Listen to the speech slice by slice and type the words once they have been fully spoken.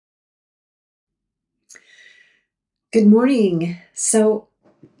Good morning.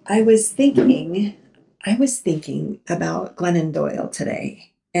 I was thinking about Glennon Doyle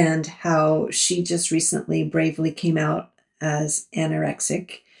today and how she just recently bravely came out as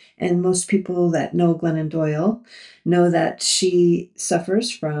anorexic. And most people that know Glennon Doyle know that she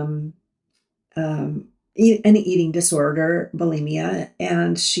suffers from an eating disorder, bulimia,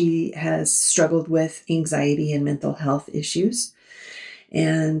 and she has struggled with anxiety and mental health issues.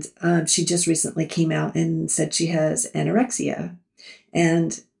 And she just recently came out and said she has anorexia.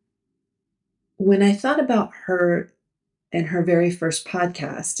 And when I thought about her and her very first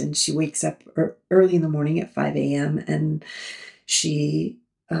podcast, and she wakes up early in the morning at 5 a.m. and she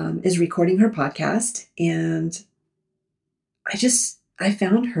is recording her podcast, and I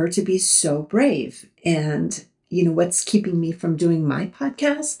found her to be so brave. And what's keeping me from doing my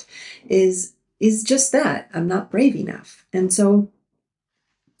podcast is just that I'm not brave enough. And so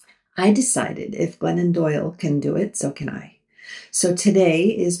I decided if Glennon Doyle can do it, so can I. So today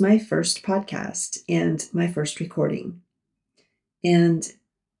is my first podcast and my first recording. And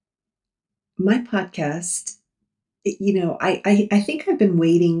my podcast, I think I've been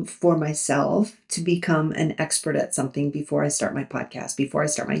waiting for myself to become an expert at something before I start my podcast, before I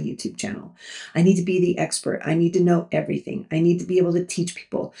start my YouTube channel. I need to be the expert. I need to know everything. I need to be able to teach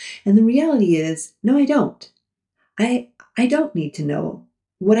people. And the reality is, no, I don't. I don't need to know.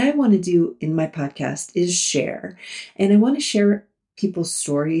 What I want to do in my podcast is share. And I want to share people's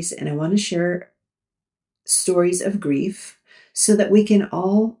stories, and I want to share stories of grief so that we can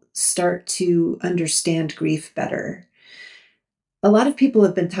all start to understand grief better. A lot of people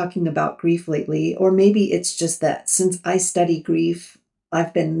have been talking about grief lately, or maybe it's just that since I study grief,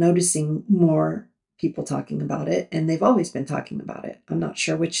 I've been noticing more people talking about it, and they've always been talking about it. I'm not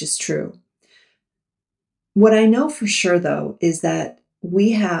sure which is true. What I know for sure, though, is that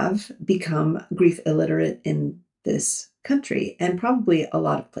we have become grief illiterate in this country and probably a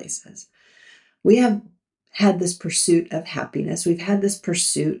lot of places. We have had this pursuit of happiness. We've had this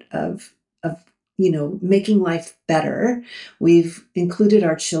pursuit of making life better. We've included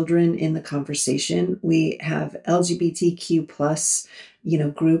our children in the conversation. We have LGBTQ plus,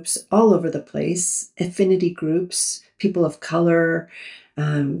 groups all over the place, affinity groups, people of color,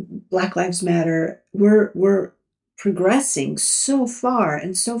 Black Lives Matter. We're progressing so far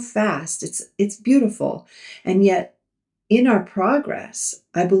and so fast. It's beautiful, and yet in our progress,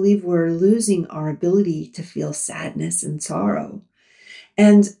 I believe we're losing our ability to feel sadness and sorrow.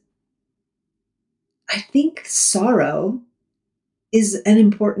 And I think sorrow is an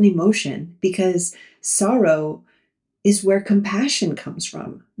important emotion because sorrow is where compassion comes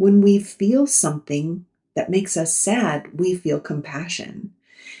from. When we feel something that makes us sad, we feel compassion.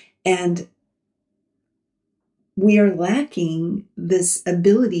 And we are lacking this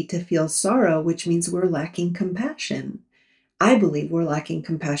ability to feel sorrow, which means we're lacking compassion. I believe we're lacking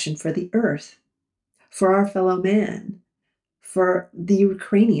compassion for the earth, for our fellow man, for the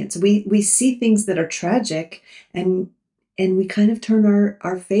Ukrainians. We see things that are tragic, and we kind of turn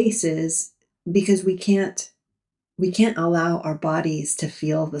our faces because we can't allow our bodies to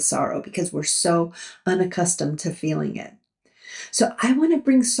feel the sorrow because we're so unaccustomed to feeling it. So I want to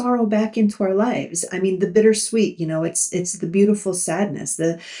bring sorrow back into our lives. I mean, the bittersweet, it's the beautiful sadness,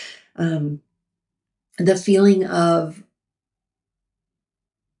 um, the feeling of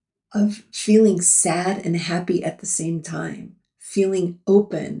feeling sad and happy at the same time, feeling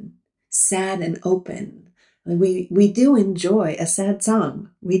open, sad and open. We do enjoy a sad song.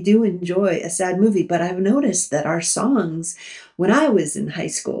 We do enjoy a sad movie, but I've noticed that our songs, when I was in high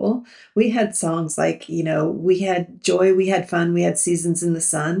school, we had songs like, we had joy, we had fun, we had seasons in the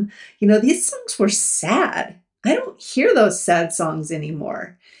sun. These songs were sad. I don't hear those sad songs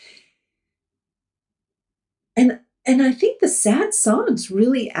anymore. And I think the sad songs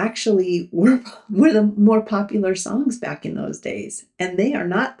really actually were the more popular songs back in those days. And they are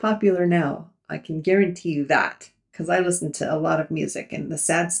not popular now. I can guarantee you that because I listen to a lot of music and the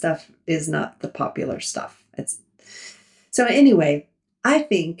sad stuff is not the popular stuff. So anyway, I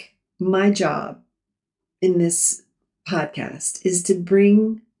think my job in this podcast is to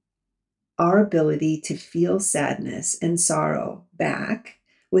bring our ability to feel sadness and sorrow back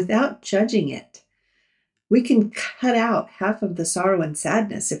without judging it. We can cut out half of the sorrow and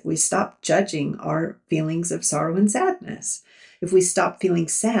sadness if we stop judging our feelings of sorrow and sadness, if we stop feeling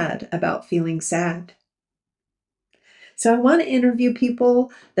sad about feeling sad. So I want to interview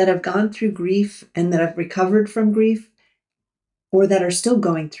people that have gone through grief and that have recovered from grief or that are still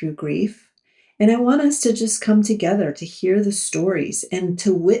going through grief. And I want us to just come together to hear the stories and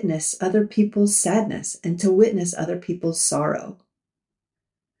to witness other people's sadness and to witness other people's sorrow.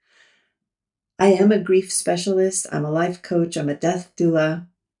 I am a grief specialist. I'm a life coach. I'm a death doula.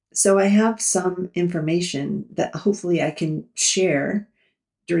 So I have some information that hopefully I can share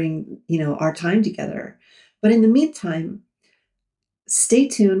during, our time together. But in the meantime, stay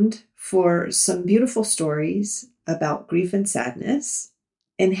tuned for some beautiful stories about grief and sadness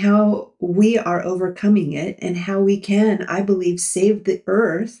and how we are overcoming it and how we can, I believe, save the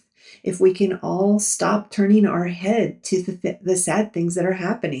earth if we can all stop turning our head to the sad things that are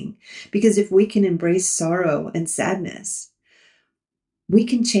happening. Because if we can embrace sorrow and sadness, we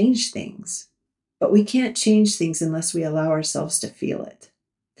can change things. But we can't change things unless we allow ourselves to feel it.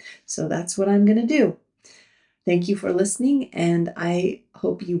 So that's what I'm going to do. Thank you for listening, and I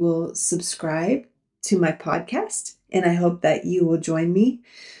hope you will subscribe to my podcast, and I hope that you will join me,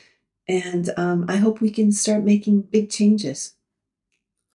 and I hope we can start making big changes.